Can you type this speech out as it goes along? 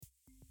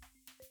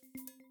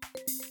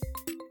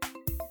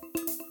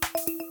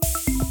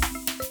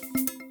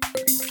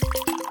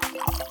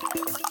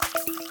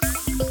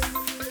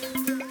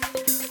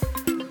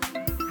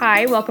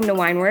Hi, welcome to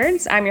Wine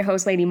Words. I'm your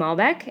host, Lady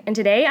Malbec, and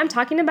today I'm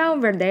talking about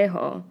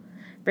Verdejo.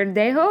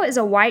 Verdejo is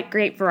a white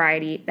grape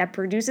variety that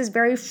produces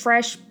very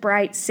fresh,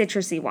 bright,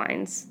 citrusy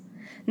wines.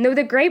 And though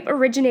the grape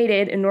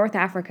originated in North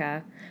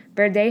Africa,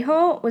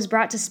 Verdejo was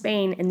brought to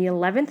Spain in the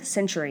 11th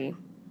century,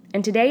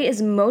 and today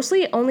is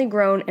mostly only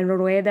grown in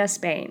Rueda,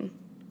 Spain.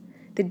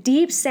 The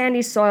deep,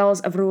 sandy soils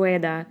of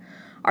Rueda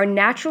are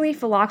naturally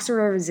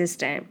phylloxera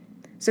resistant,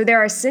 so there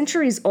are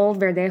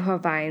centuries-old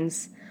Verdejo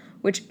vines,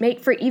 which make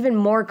for even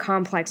more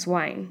complex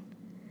wine.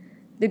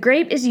 The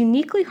grape is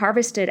uniquely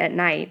harvested at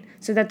night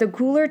so that the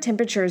cooler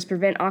temperatures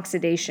prevent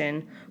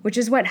oxidation, which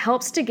is what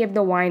helps to give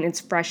the wine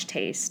its fresh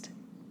taste.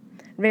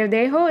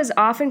 Verdejo is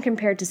often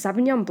compared to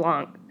Sauvignon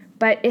Blanc,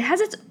 but it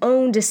has its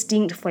own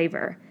distinct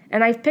flavor,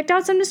 and I've picked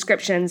out some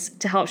descriptions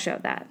to help show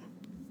that.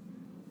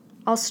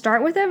 I'll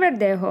start with a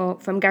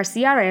Verdejo from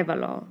Garcia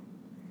Arevalo.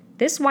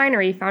 This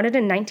winery, founded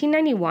in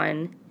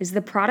 1991, is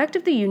the product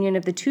of the union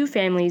of the two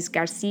families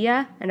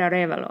Garcia and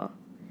Arevalo.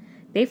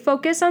 They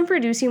focus on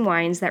producing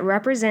wines that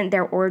represent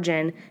their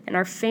origin and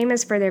are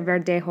famous for their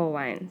Verdejo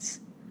wines.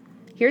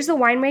 Here's the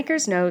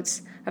winemaker's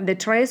notes of the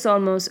Tres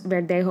Olmos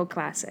Verdejo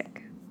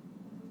Classic.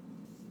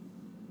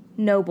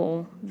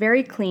 Noble,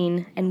 very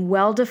clean, and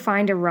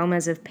well-defined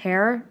aromas of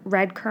pear,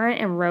 red currant,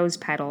 and rose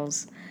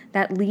petals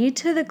that lead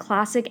to the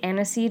classic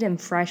aniseed and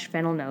fresh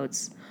fennel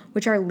notes,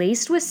 which are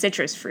laced with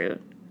citrus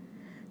fruit.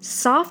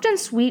 Soft and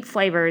sweet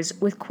flavors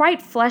with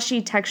quite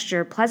fleshy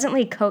texture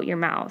pleasantly coat your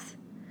mouth.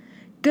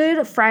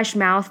 Good fresh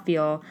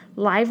mouthfeel,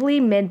 lively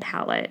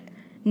mid-palate,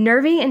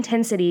 nervy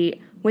intensity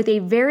with a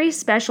very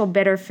special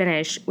bitter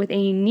finish with a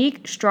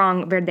unique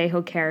strong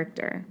Verdejo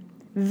character.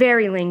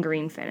 Very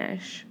lingering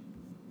finish.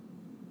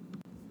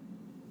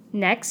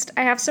 Next,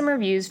 I have some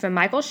reviews from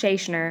Michael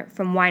Schachner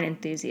from Wine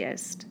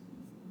Enthusiast.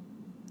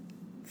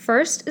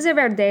 First is a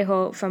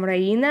Verdejo from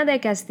Reina de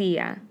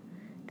Castilla.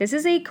 This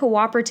is a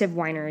cooperative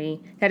winery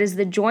that is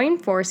the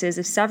joined forces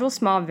of several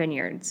small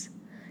vineyards.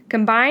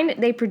 Combined,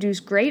 they produce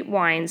great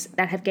wines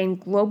that have gained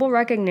global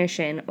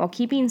recognition while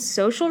keeping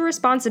social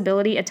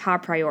responsibility a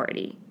top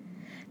priority.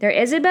 Their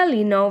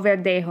Isabelino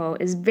Verdejo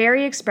is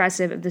very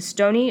expressive of the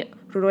stony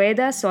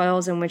Rueda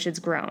soils in which it's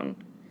grown.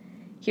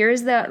 Here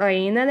is the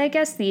Reina de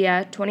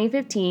Castilla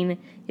 2015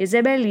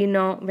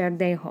 Isabelino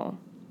Verdejo.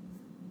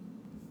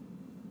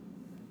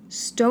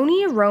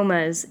 Stony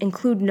aromas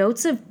include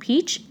notes of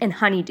peach and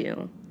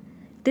honeydew.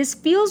 This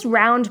feels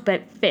round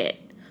but fit,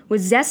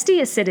 with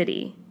zesty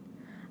acidity.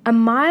 A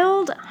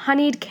mild,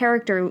 honeyed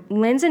character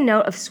lends a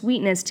note of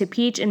sweetness to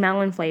peach and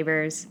melon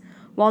flavors,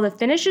 while the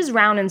finish is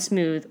round and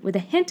smooth, with a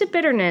hint of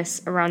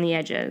bitterness around the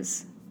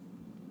edges.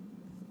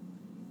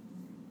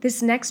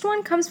 This next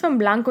one comes from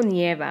Blanco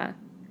Nieva.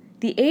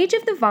 The age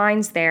of the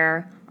vines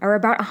there are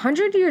about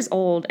 100 years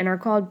old and are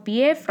called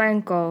Pie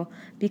Franco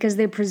because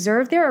they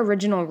preserve their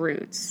original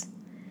roots.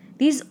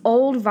 These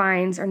old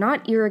vines are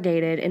not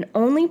irrigated and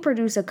only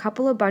produce a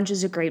couple of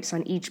bunches of grapes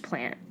on each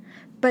plant,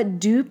 but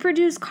do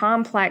produce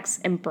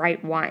complex and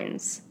bright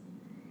wines.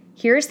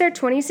 Here's their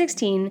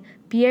 2016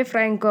 Pie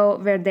Franco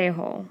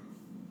Verdejo.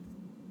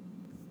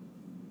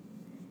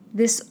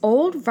 This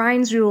old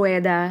Vines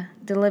Rueda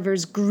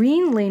delivers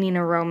green-leaning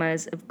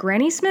aromas of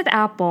Granny Smith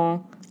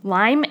apple,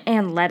 lime,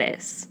 and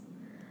lettuce.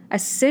 A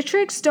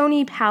citric,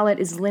 stony palate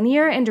is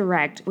linear and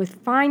direct with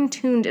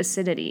fine-tuned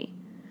acidity.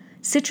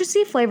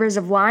 Citrusy flavors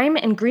of lime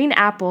and green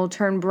apple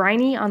turn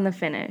briny on the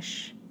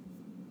finish.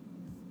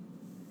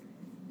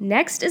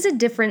 Next is a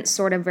different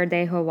sort of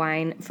Verdejo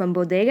wine from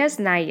Bodegas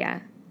Naya.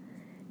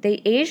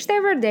 They age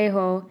their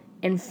Verdejo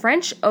in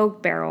French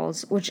oak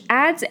barrels, which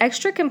adds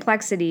extra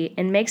complexity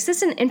and makes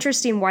this an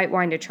interesting white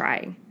wine to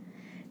try.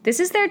 This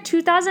is their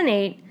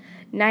 2008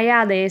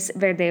 Nayades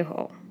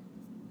Verdejo.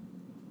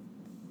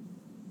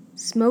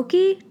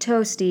 Smoky,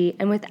 toasty,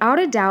 and without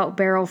a doubt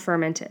barrel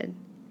fermented.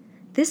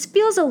 This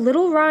feels a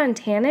little raw and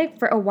tannic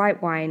for a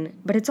white wine,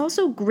 but it's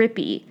also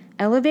grippy,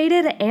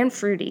 elevated, and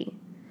fruity.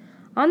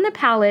 On the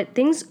palate,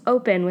 things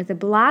open with a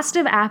blast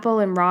of apple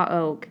and raw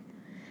oak,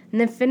 and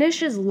the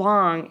finish is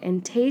long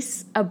and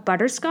tastes of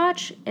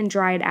butterscotch and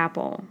dried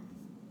apple.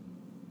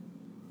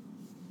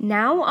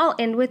 Now I'll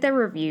end with a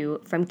review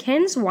from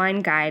Ken's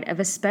Wine Guide of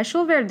a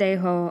special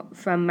Verdejo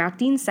from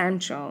Martin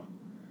Sancho.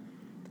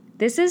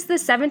 This is the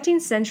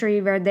 17th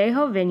century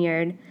Verdejo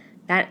vineyard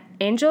that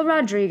Angel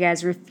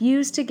Rodriguez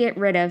refused to get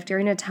rid of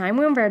during a time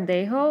when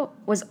Verdejo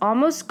was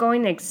almost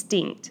going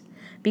extinct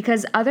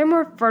because other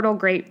more fertile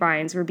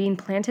grapevines were being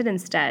planted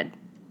instead.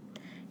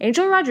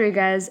 Angel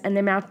Rodriguez and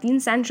the Martin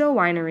Sancho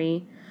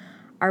winery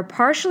are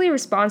partially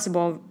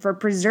responsible for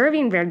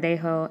preserving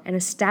Verdejo and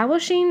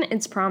establishing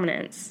its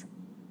prominence.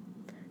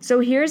 So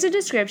here's a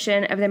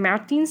description of the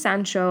Martin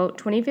Sancho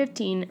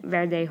 2015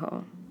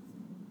 Verdejo.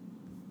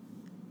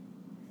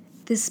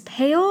 This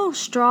pale,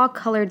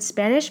 straw-colored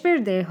Spanish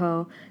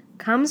Verdejo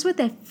comes with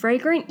a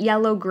fragrant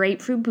yellow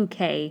grapefruit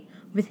bouquet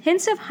with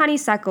hints of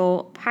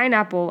honeysuckle,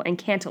 pineapple, and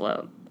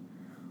cantaloupe.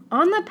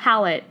 On the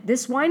palate,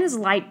 this wine is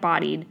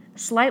light-bodied,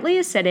 slightly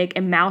acidic,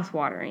 and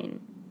mouth-watering.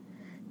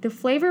 The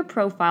flavor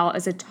profile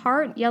is a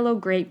tart yellow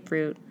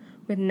grapefruit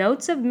with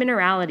notes of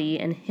minerality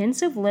and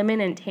hints of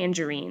lemon and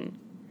tangerine.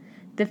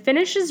 The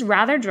finish is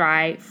rather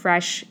dry,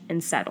 fresh,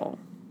 and subtle.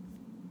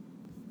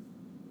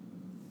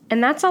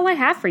 And that's all I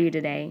have for you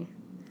today.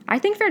 I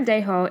think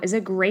Verdejo is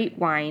a great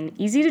wine,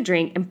 easy to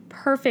drink, and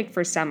perfect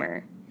for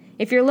summer.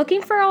 If you're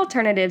looking for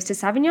alternatives to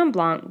Sauvignon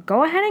Blanc,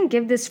 go ahead and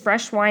give this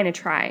fresh wine a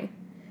try.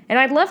 And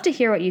I'd love to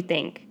hear what you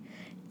think.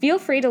 Feel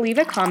free to leave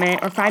a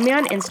comment or find me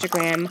on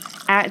Instagram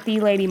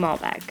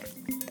 @TheLadyMalbec.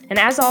 And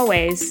as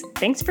always,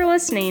 thanks for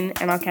listening,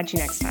 and I'll catch you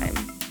next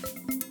time.